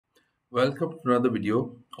Welcome to another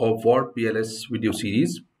video of WarpPLS video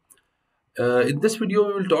series. In this video,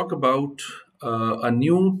 we will talk about a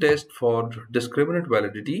new test for discriminant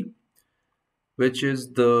validity, which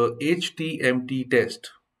is the HTMT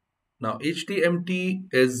test. Now, HTMT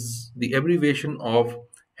is the abbreviation of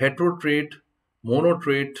heterotrait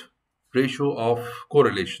monotrait ratio of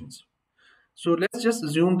correlations. So let's just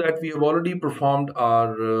assume that we have already performed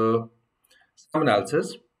our sum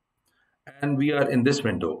analysis and we are in this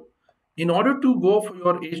window. In order to go for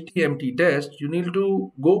your HTMT test, you need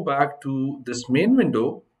to go back to this main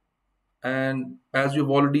window, and as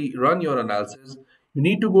you've already run your analysis, you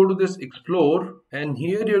need to go to this explore, and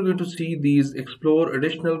here you're going to see these explore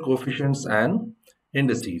additional coefficients and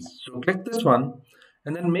indices. So click this one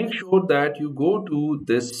and then make sure that you go to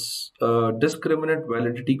this discriminant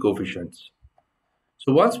validity coefficients.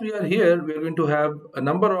 So once we are here, we are going to have a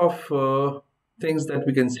number of things that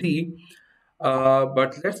we can see.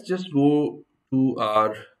 But let's just go to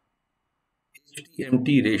our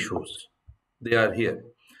HTMT ratios. They are here.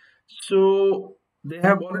 So they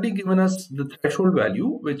have already given us the threshold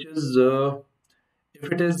value, which is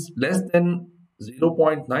if it is less than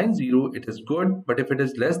 0.90, it is good. But if it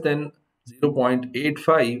is less than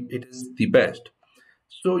 0.85, it is the best.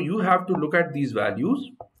 So you have to look at these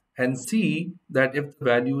values and see that if the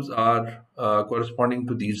values are corresponding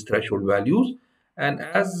to these threshold values. And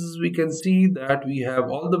as we can see that we have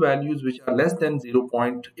all the values which are less than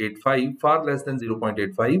 0.85, far less than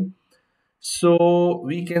 0.85. So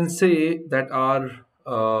we can say that our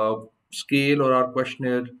scale or our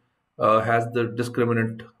questionnaire has the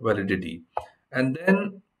discriminant validity. And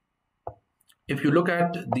then if you look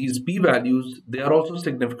at these p-values, they are also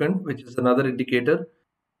significant, which is another indicator.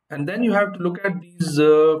 And then you have to look at these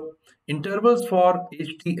intervals for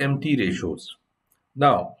HTMT ratios.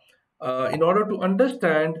 Now, in order to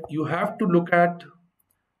understand, you have to look at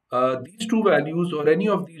these two values or any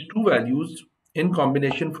of these two values in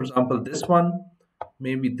combination. For example, this one,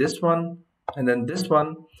 maybe this one, and then this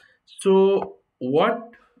one. So what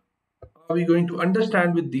are we going to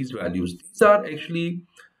understand with these values? These are actually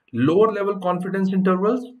lower level confidence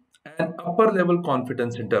intervals and upper level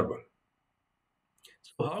confidence interval.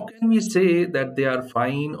 So how can we say that they are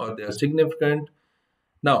fine or they are significant?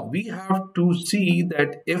 Now we have to see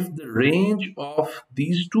that if the range of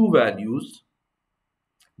these two values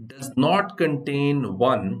does not contain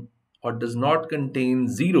 1 or does not contain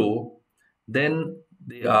 0, then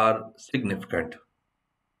they are significant.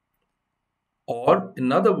 Or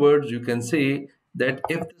in other words, you can say that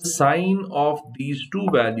if the sign of these two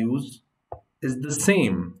values is the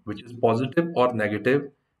same, which is positive or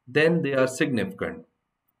negative, then they are significant.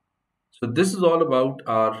 So this is all about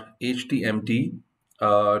our HTMT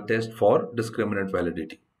test for discriminant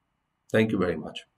validity. Thank you very much.